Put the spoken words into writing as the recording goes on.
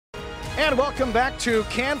And welcome back to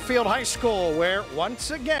Canfield High School, where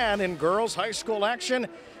once again in girls high school action,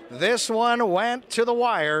 this one went to the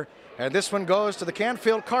wire, and this one goes to the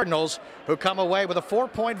Canfield Cardinals, who come away with a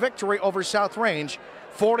 4-point victory over South Range,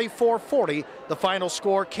 44-40, the final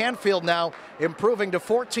score. Canfield now improving to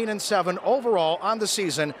 14-7 overall on the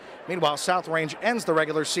season. Meanwhile, South Range ends the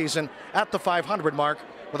regular season at the 500 mark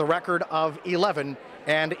with a record of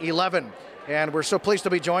 11-11. And we're so pleased to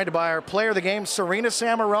be joined by our player of the game, Serena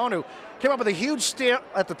Sammarone, who came up with a huge steal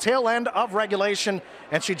at the tail end of regulation.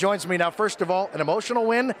 And she joins me now. First of all, an emotional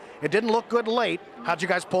win. It didn't look good late. How'd you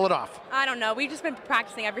guys pull it off? I don't know. We've just been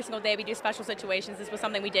practicing every single day. We do special situations. This was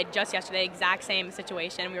something we did just yesterday, exact same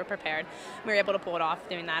situation. We were prepared. We were able to pull it off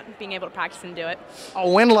doing that, being able to practice and do it. A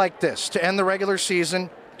win like this to end the regular season,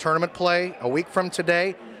 tournament play a week from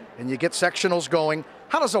today, and you get sectionals going.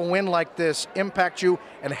 How does a win like this impact you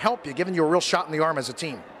and help you, giving you a real shot in the arm as a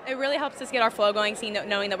team? It really helps us get our flow going,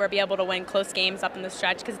 knowing that we'll be able to win close games up in the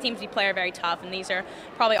stretch, because the teams we play are very tough, and these are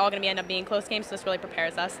probably all going to end up being close games, so this really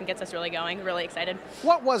prepares us and gets us really going, really excited.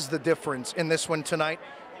 What was the difference in this one tonight?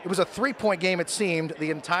 It was a 3-point game, it seemed,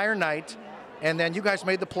 the entire night, and then you guys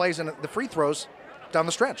made the plays and the free throws down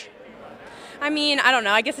the stretch. I mean, I don't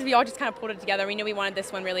know. I guess we all just kind of pulled it together. We knew we wanted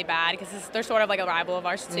this one really bad because they're sort of like a rival of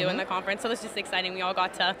ours, too, in the conference. So it's just exciting. We all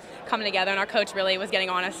got to come together, and our coach really was getting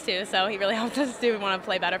on us, too. So he really helped us, too. We want to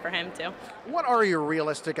play better for him, too. What are your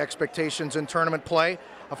realistic expectations in tournament play?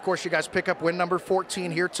 Of course, you guys pick up win number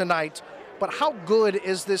 14 here tonight. But how good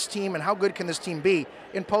is this team, and how good can this team be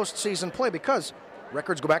in postseason play? Because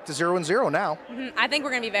records go back to 0-0 now. I think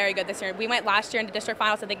we're going to be very good this year. We went last year into district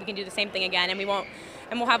finals. I think we can do the same thing again, and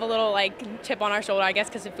we'll have a little chip on our shoulder, I guess,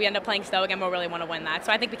 because if we end up playing Stowe again, we'll really want to win that.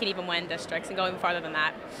 So I think we can even win districts and go even farther than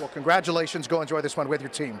that. Well, congratulations. Go enjoy this one with your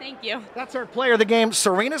team. Thank you. That's our player of the game,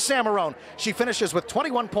 Serena Sammarone. She finishes with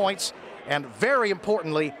 21 points and, very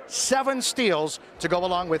importantly, 7 steals to go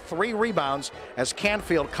along with 3 rebounds as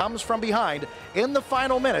Canfield comes from behind in the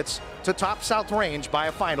final minutes to top South Range by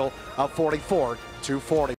a final of 44-40.